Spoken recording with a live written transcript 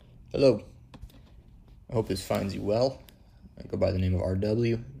Hello, I hope this finds you well. I go by the name of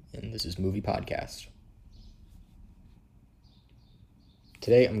RW, and this is Movie Podcast.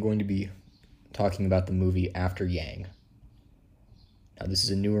 Today I'm going to be talking about the movie After Yang. Now, this is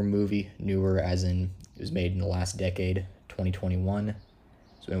a newer movie, newer as in it was made in the last decade, 2021,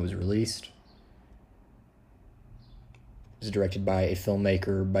 so when it was released. It was directed by a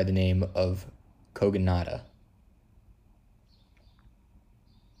filmmaker by the name of Kogonada.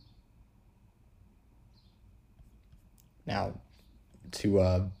 Now,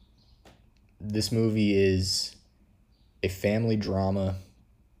 this movie is a family drama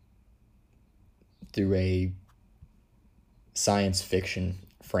through a science fiction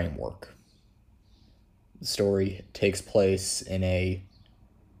framework. The story takes place in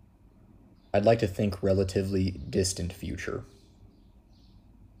I'd like to think, relatively distant future.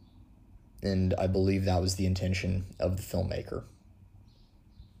 And I believe that was the intention of the filmmaker.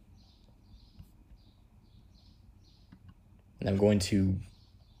 And I'm going to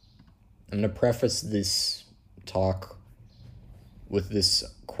preface this talk with this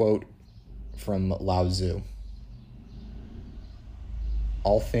quote from Lao Tzu.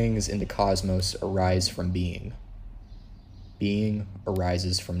 All things in the cosmos arise from being. Being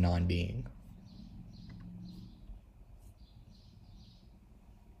arises from non-being.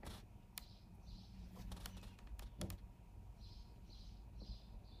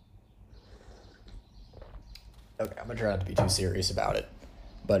 Okay, I'm gonna try not to be too serious about it,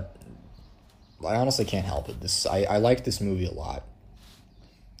 but I honestly can't help it. I like this movie a lot.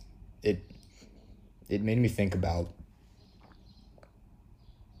 It made me think about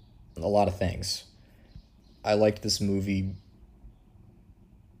a lot of things. I liked this movie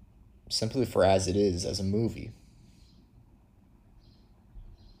simply for as it is as a movie,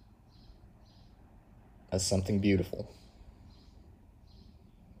 as something beautiful,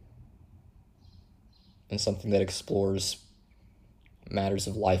 and something that explores matters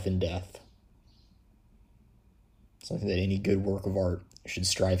of life and death. Something that any good work of art should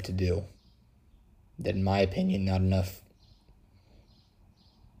strive to do. That, in my opinion, not enough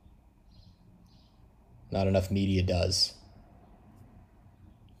media does.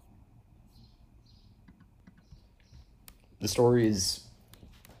 The story is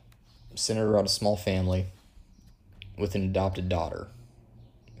centered around a small family with an adopted daughter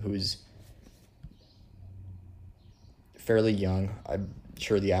who is fairly young. I'm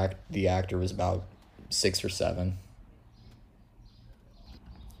sure the actor was about 6 or 7.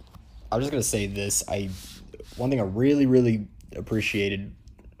 I'm just gonna say this. One thing I really appreciated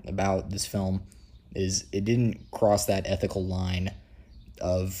about this film is it didn't cross that ethical line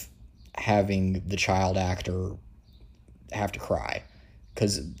of having the child actor have to cry.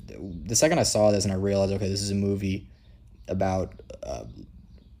 Because the second I saw this and I realized, okay, this is a movie about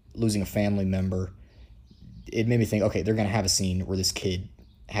losing a family member, it made me think, okay, they're going to have a scene where this kid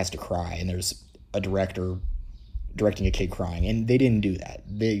has to cry, and there's a director directing a kid crying, and they didn't do that.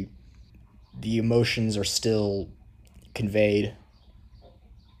 The emotions are still conveyed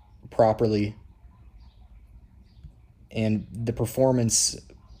properly, and the performance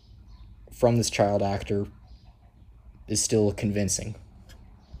from this child actor is still convincing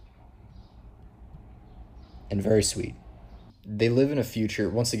and very sweet. They live in a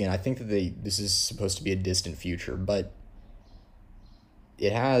future, once again, I think that this is supposed to be a distant future, but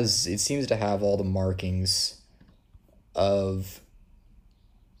it seems to have all the markings of,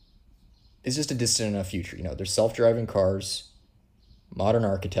 it's just a distant enough future. There's self-driving cars, modern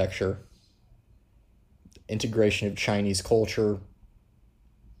architecture, integration of Chinese culture.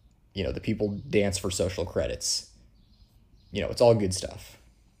 The people dance for social credits. It's all good stuff.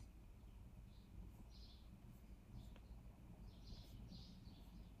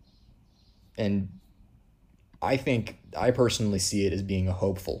 And I personally see it as being a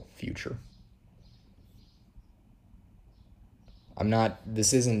hopeful future.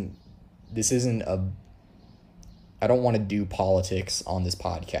 This isn't I don't want to do politics on this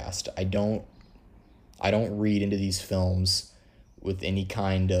podcast. I don't read into these films with any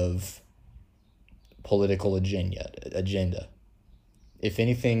kind of political agenda. If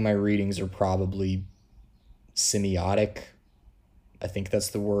anything, my readings are probably semiotic. I think that's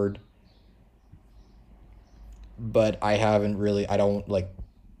the word. But I don't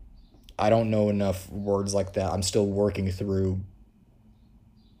know enough words like that. I'm still working through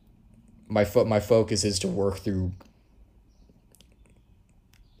my focus is to work through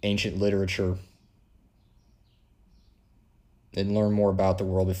ancient literature and learn more about the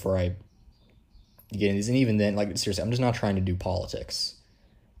world before I get into these. And even then, seriously, I'm just not trying to do politics.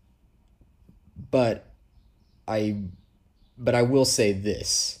 But I will say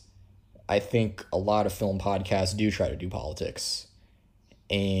this. I think a lot of film podcasts do try to do politics,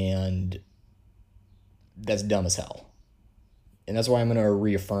 and that's dumb as hell. And that's why I'm going to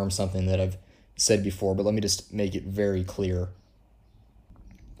reaffirm something that I've said before, but let me just make it very clear.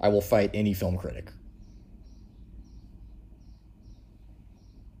 I will fight any film critic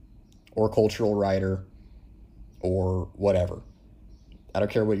or cultural writer or whatever. I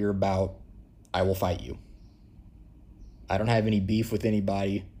don't care what you're about. I will fight you. I don't have any beef with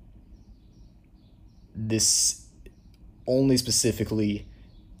anybody. This only specifically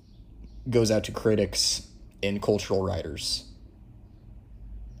goes out to critics and cultural writers.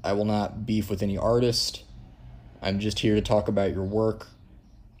 I will not beef with any artist. I'm just here to talk about your work.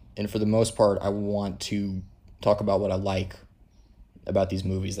 And for the most part, I want to talk about what I like about these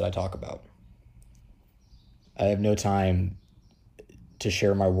movies that I talk about. I have no time to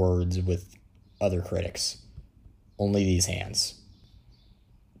share my words with other critics. Only these hands.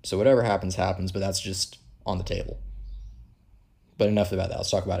 So whatever happens, happens, but that's just on the table. But enough about that.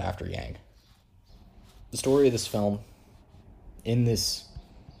 Let's talk about After Yang. The story of this film, in this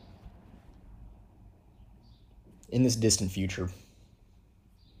distant future,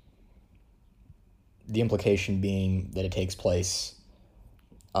 the implication being that it takes place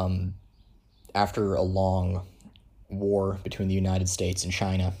after a long war between the United States and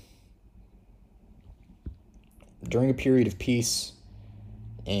China. During a period of peace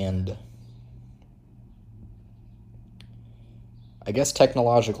and, I guess,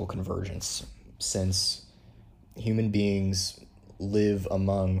 technological convergence, since human beings live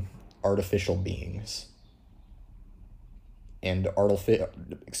among artificial beings. And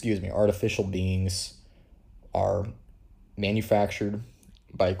artificial beings are manufactured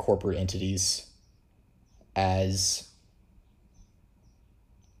by corporate entities as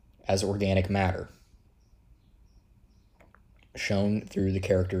organic matter, shown through the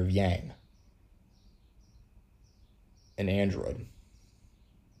character of Yang, an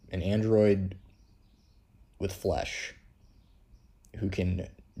android with flesh, who can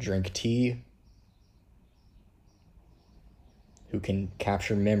drink tea, who can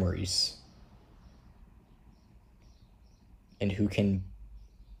capture memories, and who can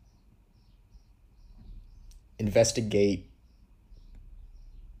investigate.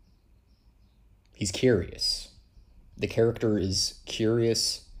 He's curious. The character is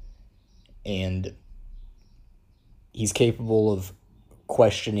curious, and he's capable of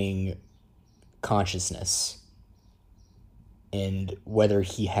questioning consciousness and whether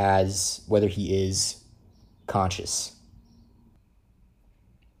he is conscious.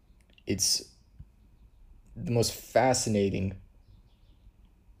 It's the most fascinating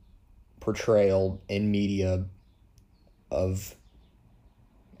portrayal in media of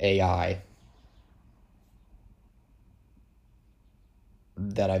AI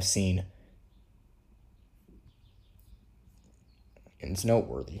that I've seen. And it's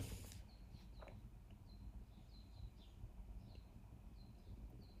noteworthy.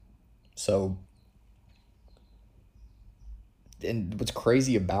 So, and what's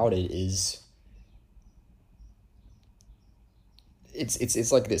crazy about it is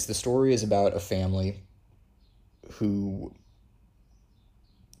it's like this. The story is about a family who,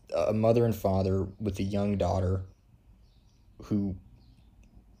 a mother and father with a young daughter who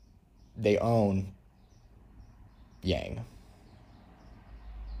they own Yang.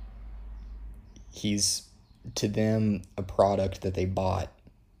 He's, to them, a product that they bought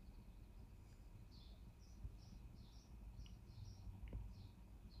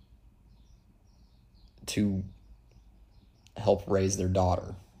to help raise their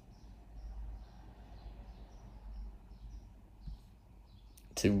daughter.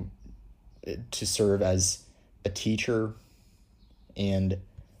 To serve as a teacher and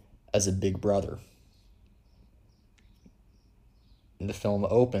as a big brother. And the film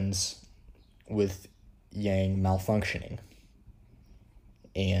opens with Yang malfunctioning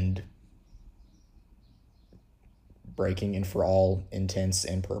and breaking, and for all intents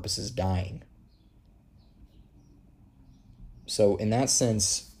and purposes dying. So in that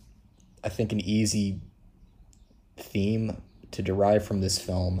sense, I think an easy theme to derive from this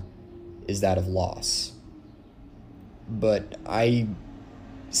film is that of loss. But I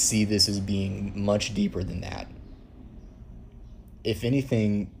see this as being much deeper than that. If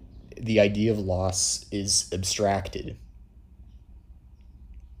anything, the idea of loss is abstracted.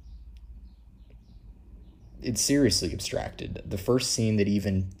 It's seriously abstracted. The first scene that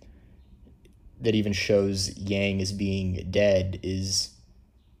even shows Yang as being dead is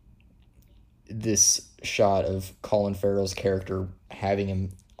this shot of Colin Farrell's character having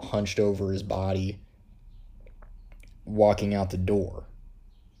him hunched over his body, walking out the door.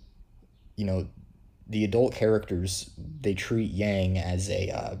 you know, the adult characters, they treat Yang as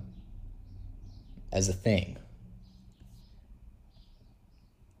a thing,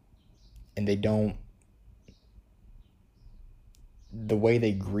 and they don't. The way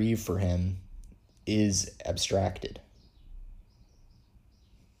they grieve for him is abstracted.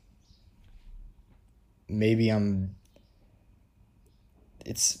 Maybe I'm.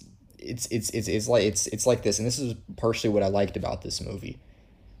 It's like this, and this is partially what I liked about this movie.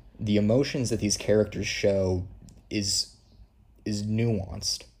 The emotions that these characters show is is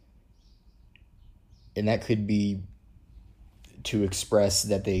nuanced, and that could be to express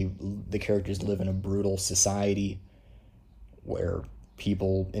that the characters live in a brutal society where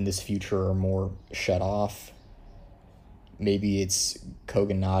people in this future are more shut off. Maybe it's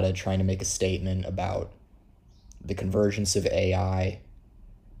Kogonada trying to make a statement about the convergence of AI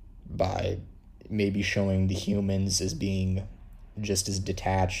by maybe showing the humans as being just as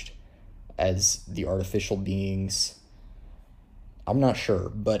detached as the artificial beings. I'm not sure,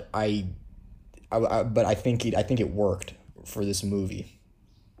 but I think it worked for this movie.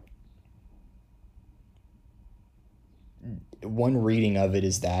 One reading of it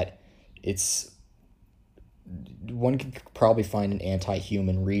is that it's one could probably find an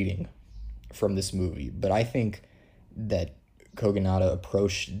anti-human reading from this movie, but I think that Kogonada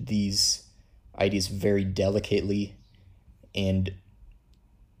approached these ideas very delicately and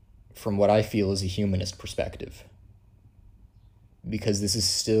from what I feel is a humanist perspective, because this is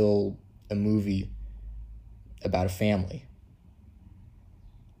still a movie about a family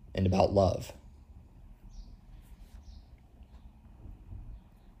and about love.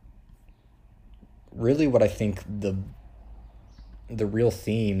 Really what I think the real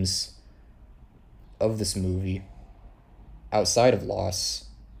themes of this movie outside of loss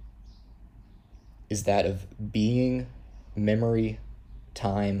is that of being, memory,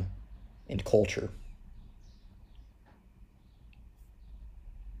 time, and culture.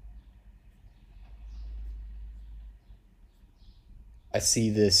 I see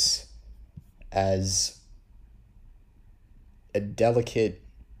this as a delicate,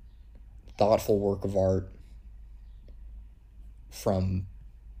 thoughtful work of art from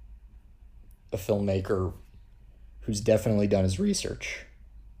a filmmaker who's definitely done his research.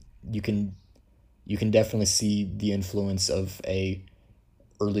 You can you can definitely see the influence of a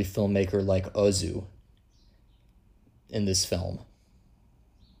early filmmaker like Ozu in this film.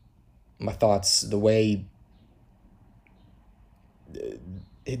 My thoughts, the way the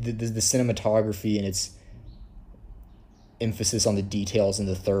cinematography and its emphasis on the details and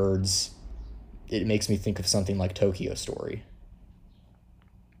the thirds, it makes me think of something like Tokyo Story.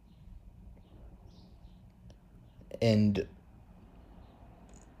 And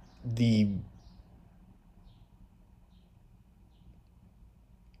the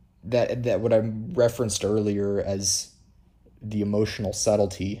that what I referenced earlier as the emotional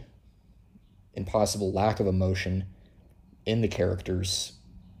subtlety and possible lack of emotion in the characters,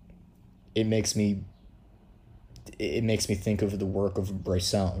 it makes me it makes me think of the work of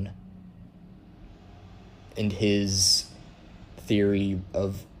Bresson and his theory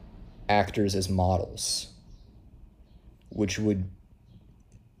of actors as models, which would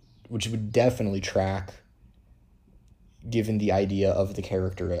definitely track given the idea of the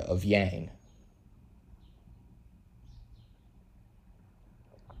character of Yang.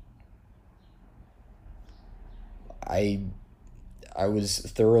 I I was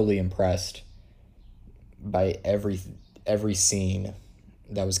thoroughly impressed by every scene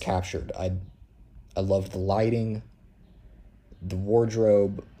that was captured. I loved the lighting, the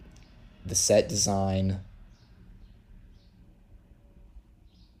wardrobe, the set design,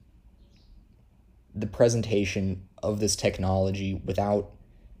 the presentation of this technology without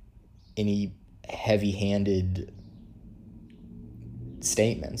any heavy-handed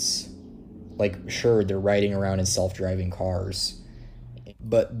statements. Like, sure, they're riding around in self-driving cars,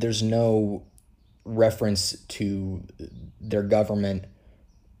 but there's no reference to their government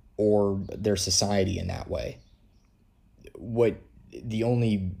or their society in that way. What the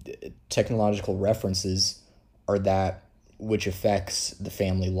only technological references are that which affects the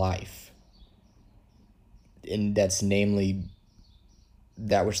family life, and that's namely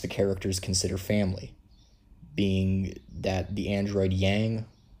that which the characters consider family, being that the android Yang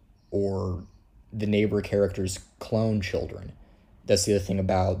or the neighbor characters' clone children. That's the other thing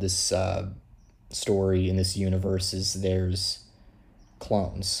about this story in this universe is there's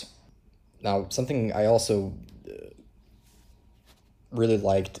clones. Now, something I also really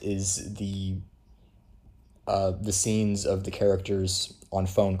liked is the scenes of the characters on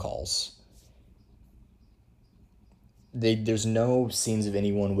phone calls. There's no scenes of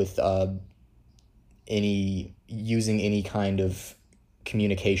anyone with any using any kind of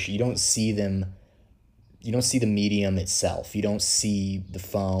communication. You don't see them. You don't see the medium itself. You don't see the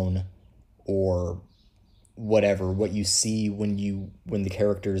phone or whatever. What you see when the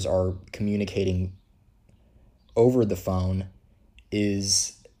characters are communicating over the phone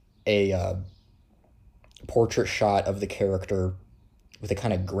is a portrait shot of the character with a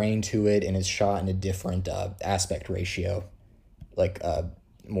kind of grain to it, and is shot in a different aspect ratio, like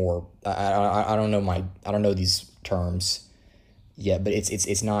more. I don't know I don't know these terms yet, but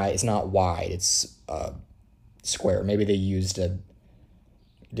it's not wide. It's square. Maybe they used a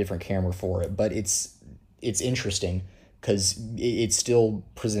different camera for it, but it's interesting because it still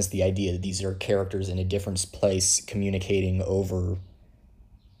presents the idea that these are characters in a different place communicating over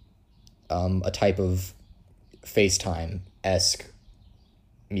a type of FaceTime-esque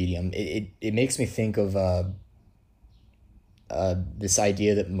medium. It makes me think of this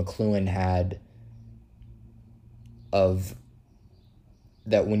idea that McLuhan had of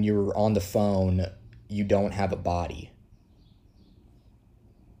that when you're on the phone, you don't have a body.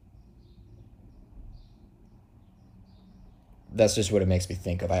 That's just what it makes me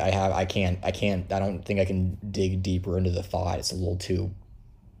think of. I don't think I can dig deeper into the thought. It's a little too.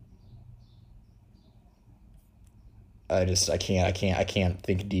 I can't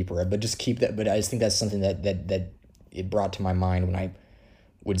think deeper. But just keep that. But I just think that's something that it brought to my mind when I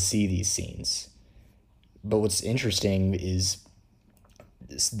would see these scenes. But what's interesting is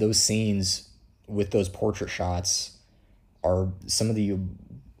those scenes with those portrait shots are some of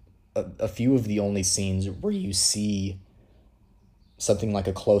a few of the only scenes where you see something like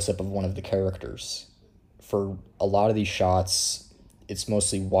a close-up of one of the characters. For a lot of these shots, it's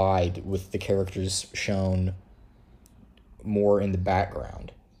mostly wide, with the characters shown more in the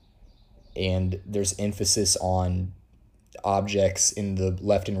background. And there's emphasis on objects in the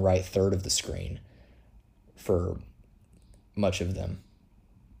left and right third of the screen for much of them,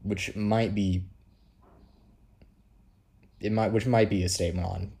 which might be a statement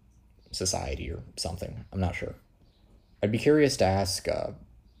on society or something. I'm not sure. I'd be curious to ask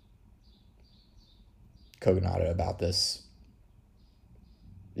Kogonada about this.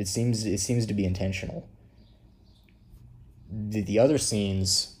 It seems to be intentional. The other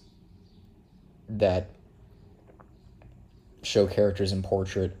scenes that show characters in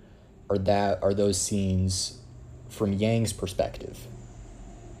portrait are those scenes from Yang's perspective.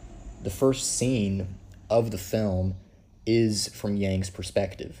 The first scene of the film is from Yang's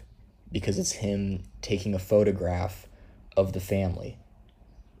perspective because it's him taking a photograph of the family.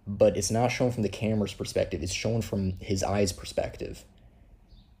 But it's not shown from the camera's perspective, it's shown from his eyes' perspective.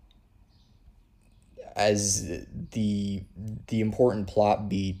 As the important plot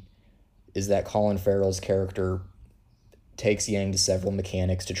beat is that Colin Farrell's character takes Yang to several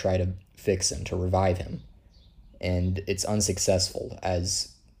mechanics to try to fix him, to revive him. And it's unsuccessful,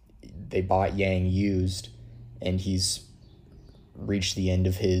 as they bought Yang used, and he's reached the end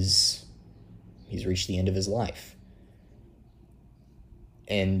of his life.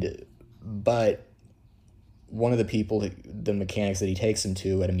 But one of the mechanics that he takes him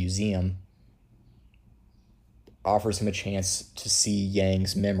to at a museum offers him a chance to see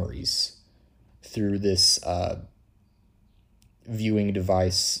Yang's memories through this viewing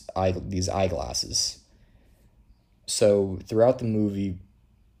device, these eyeglasses. So throughout the movie,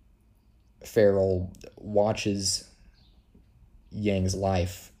 Farrell watches Yang's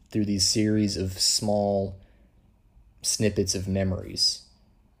life through these series of small snippets of memories,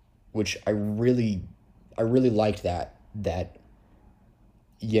 which I really liked that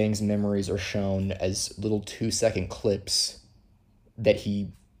Yang's memories are shown as little 2-second clips that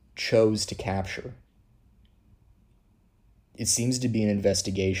he chose to capture. It seems to be an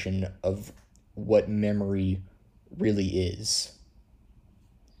investigation of what memory really is.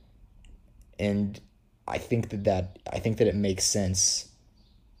 And I think that it makes sense.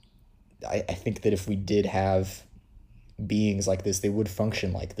 I think that if we did have beings like this, they would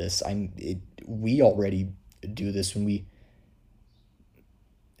function like this. We already do this when we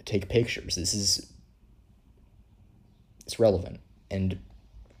take pictures. It's relevant.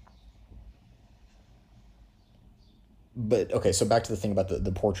 But okay, so back to the thing about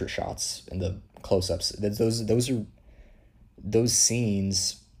the portrait shots and the close-ups. Those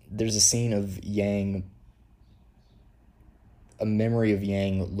scenes. There's a scene of Yang, a memory of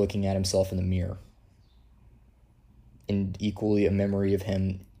Yang looking at himself in the mirror, and equally a memory of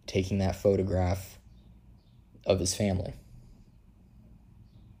him taking that photograph of his family.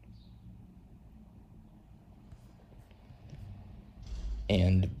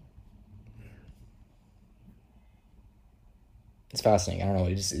 And it's fascinating. I don't know.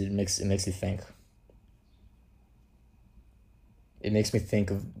 It makes you think. it makes me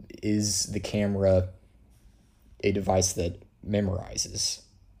think of, is the camera a device that memorizes?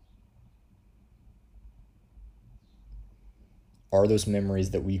 Are those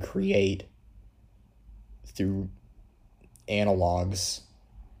memories that we create through analogs,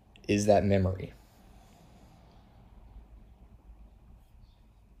 is that memory?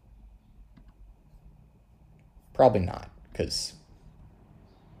 Probably not, because,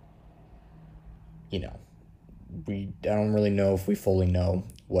 you know, I don't really know if we fully know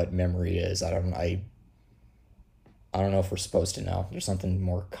what memory is. I don't know if we're supposed to know. There's something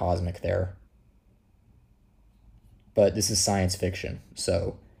more cosmic there. But this is science fiction,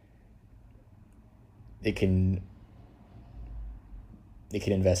 so it can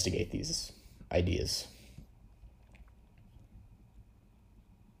investigate these ideas.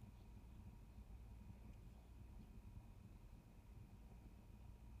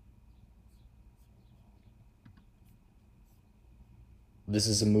 This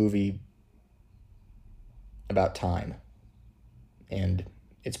is a movie about time and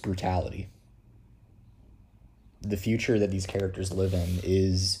its brutality. The future that these characters live in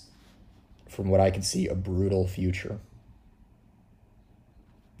is, from what I can see, a brutal future.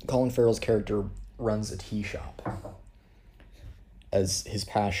 Colin Farrell's character runs a tea shop, as his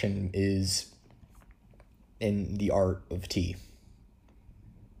passion is in the art of tea.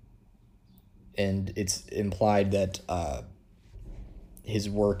 And it's implied that his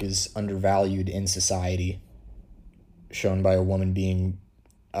work is undervalued in society, shown by a woman being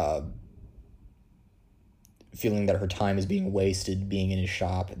feeling that her time is being wasted being in his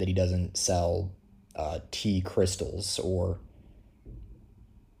shop, that he doesn't sell tea crystals, or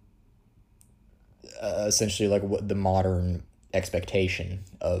essentially like what the modern expectation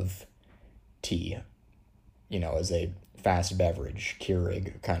of tea, as a fast beverage,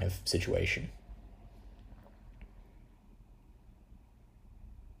 Keurig kind of situation.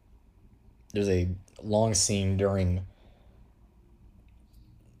 There's a long scene during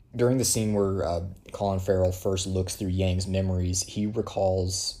the scene where Colin Farrell first looks through Yang's memories. He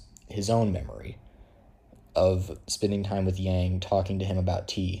recalls his own memory of spending time with Yang, talking to him about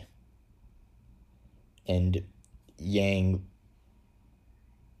tea, and Yang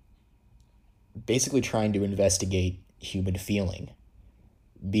basically trying to investigate human feeling,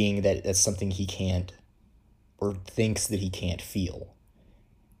 being that that's something he can't, or thinks that he can't feel,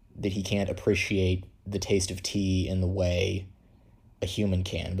 that he can't appreciate the taste of tea in the way a human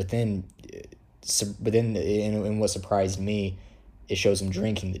can. But then in what surprised me, it shows him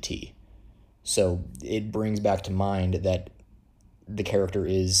drinking the tea. So it brings back to mind that the character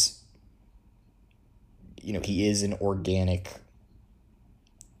is, he is an organic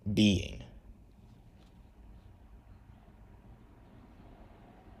being.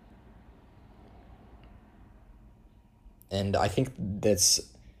 And I think that's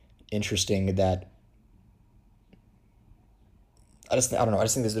interesting that I don't know. I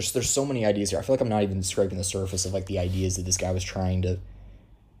just think there's so many ideas here. I feel like I'm not even scraping the surface of like the ideas that this guy was trying to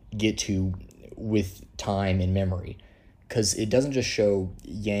get to with time and memory, because it doesn't just show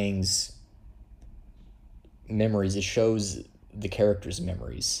Yang's memories; it shows the characters'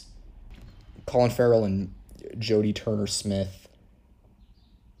 memories. Colin Farrell and Jodie Turner-Smith,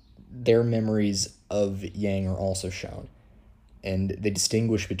 their memories of Yang are also shown, and they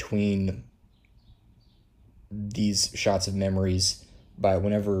distinguish between these shots of memories by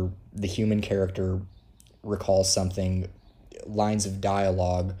whenever the human character recalls something, lines of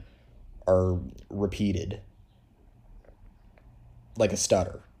dialogue are repeated like a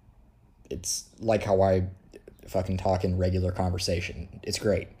stutter. It's like how I fucking talk in regular conversation. It's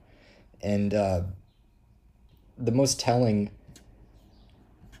great. And the most telling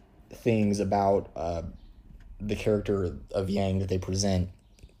things about the character of Yang that they present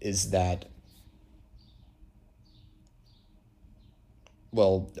is that,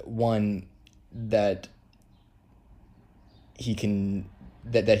 well, one, that he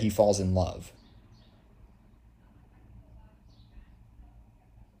falls in love.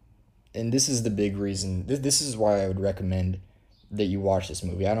 And this is the big reason. This is why I would recommend that you watch this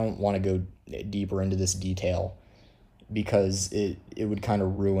movie. I don't want to go deeper into this detail because it would kind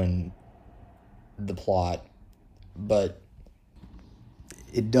of ruin the plot, but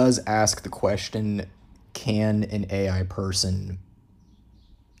it does ask the question, can an AI person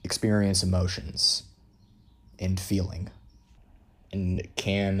experience emotions and feeling? And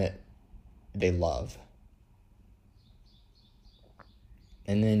can they love?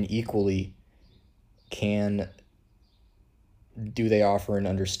 And then equally, do they offer an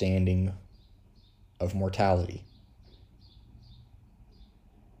understanding of mortality?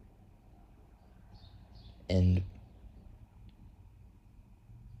 And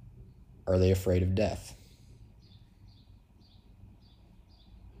Are they afraid of death?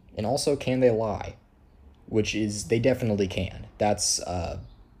 And also, can they lie? Which is, they definitely can. That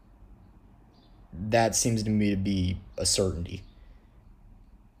seems to me to be a certainty.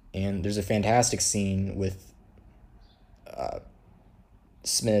 And there's a fantastic scene with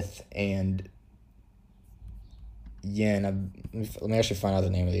Smith and Yen. Let me actually find out the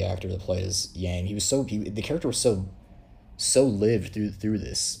name of the actor that plays Yang. The character was so lived through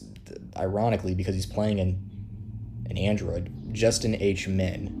this. Ironically, because he's playing an android, Justin H.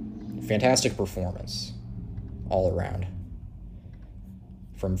 Min. Fantastic performance, all around.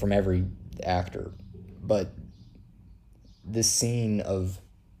 From every actor, but this scene of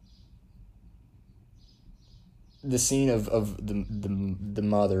the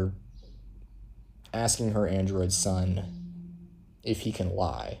mother asking her android son if he can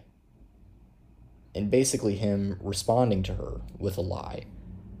lie, and basically him responding to her with a lie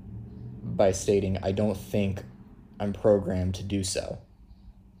by stating, "I don't think I'm programmed to do so,"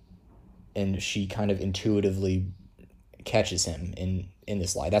 and she kind of intuitively catches him in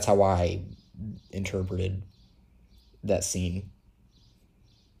this lie. That's how I interpreted that scene.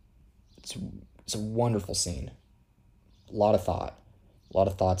 It's a wonderful scene. A lot of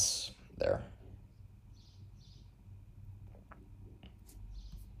thoughts there.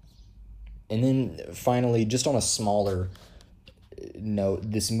 And then finally, just on a smaller note,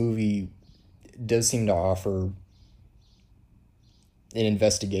 this movie does seem to offer an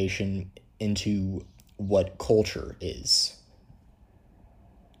investigation into what culture is.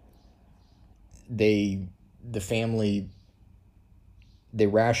 The family, they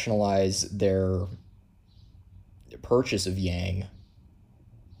rationalize their purchase of Yang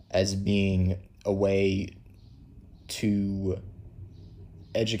as being a way to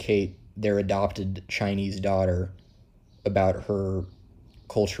educate their adopted Chinese daughter about her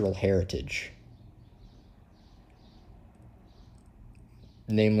cultural heritage,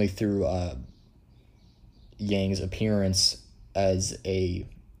 namely through Yang's appearance as a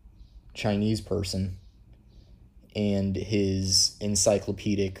Chinese person and his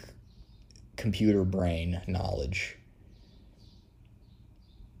encyclopedic computer brain knowledge.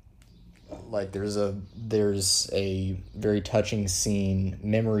 Like there's a very touching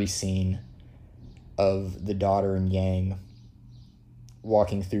memory scene of the daughter and Yang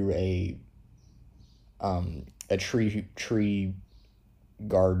walking through a tree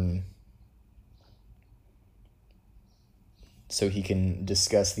garden so he can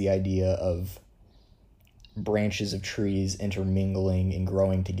discuss the idea of branches of trees intermingling and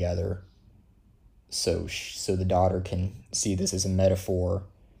growing together. So the daughter can see this as a metaphor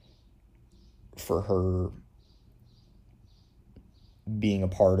for her being a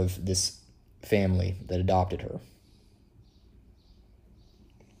part of this family that adopted her.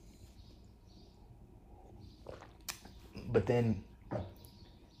 But then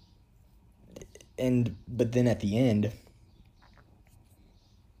at the end,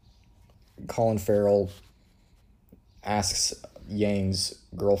 Colin Farrell asks Yang's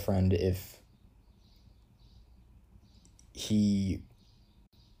girlfriend if he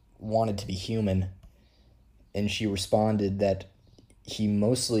wanted to be human, and she responded that he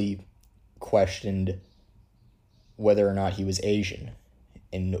mostly questioned whether or not he was Asian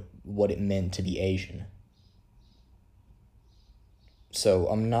and what it meant to be Asian. So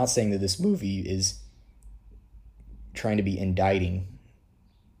I'm not saying that this movie is trying to be indicting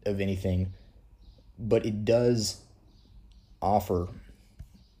of anything, but it does offer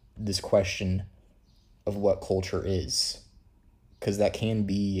this question of what culture is, because that can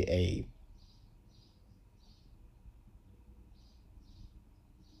be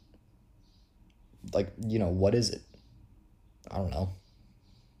what is it? I don't know.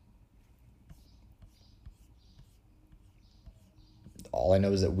 All I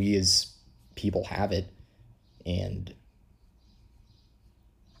know is that we as people have it, and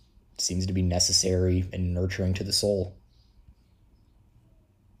it seems to be necessary and nurturing to the soul.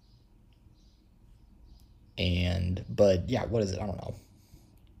 But yeah, what is it? I don't know.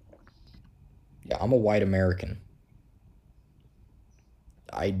 Yeah, I'm a white American.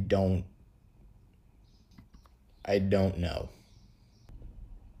 I don't know.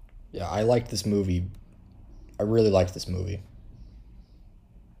 Yeah, I liked this movie. I really liked this movie.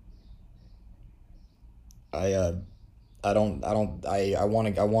 I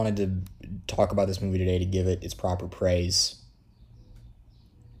wanted to talk about this movie today to give it its proper praise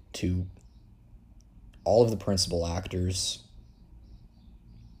to all of the principal actors,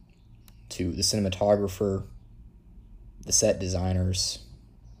 to the cinematographer, the set designers,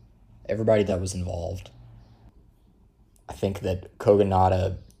 everybody that was involved. I think that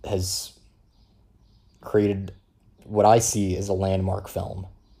Kogonada has created what I see as a landmark film.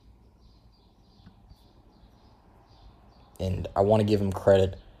 And I want to give him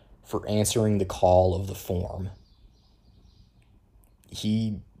credit for answering the call of the form.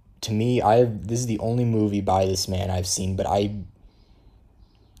 To me, this is the only movie by this man I've seen, but I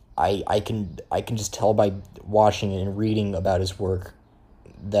can just tell by watching it and reading about his work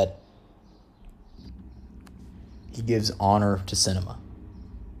that he gives honor to cinema.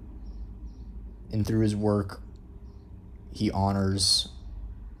 And through his work, he honors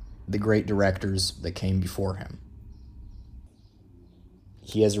the great directors that came before him.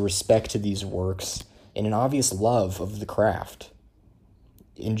 He has a respect to these works and an obvious love of the craft.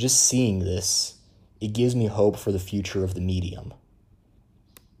 In just seeing this, it gives me hope for the future of the medium.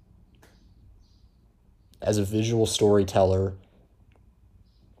 As a visual storyteller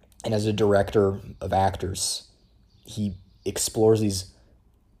and as a director of actors, he explores these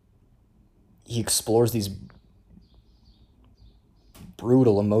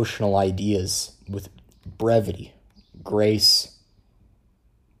brutal emotional ideas with brevity, grace,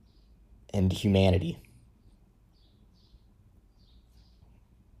 and humanity.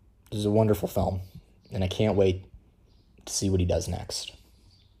 This is a wonderful film, and I can't wait to see what he does next.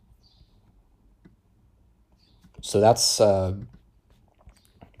 So that's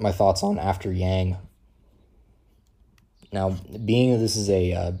my thoughts on After Yang. Now, being that this is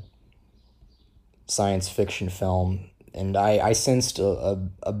a science fiction film, and I sensed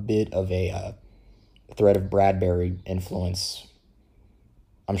a bit of a thread of Bradbury influence.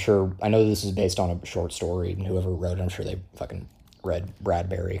 I know this is based on a short story, and whoever wrote it, I'm sure they fucking read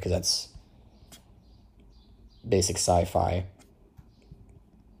Bradbury, because that's basic sci-fi.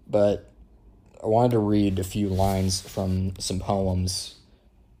 But I wanted to read a few lines from some poems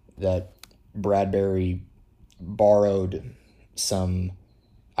that Bradbury borrowed some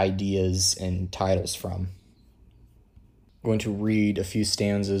ideas and titles from. I'm going to read a few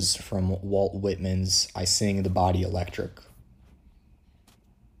stanzas from Walt Whitman's I Sing the Body Electric.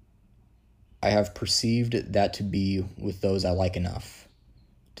 I have perceived that to be with those I like enough.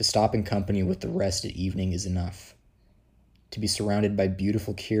 To stop in company with the rest at evening is enough. To be surrounded by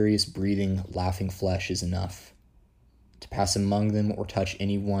beautiful, curious, breathing, laughing flesh is enough. To pass among them or touch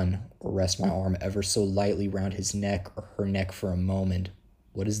any one, or rest my arm ever so lightly round his neck or her neck for a moment,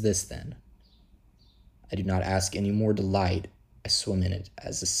 what is this then? I do not ask any more delight. I swim in it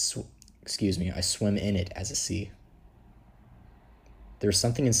as I swim in it as a sea. There is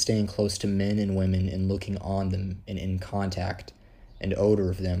something in staying close to men and women and looking on them and in contact and odor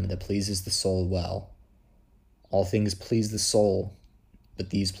of them that pleases the soul well. All things please the soul,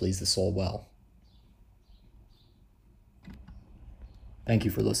 but these please the soul well. Thank you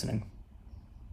for listening.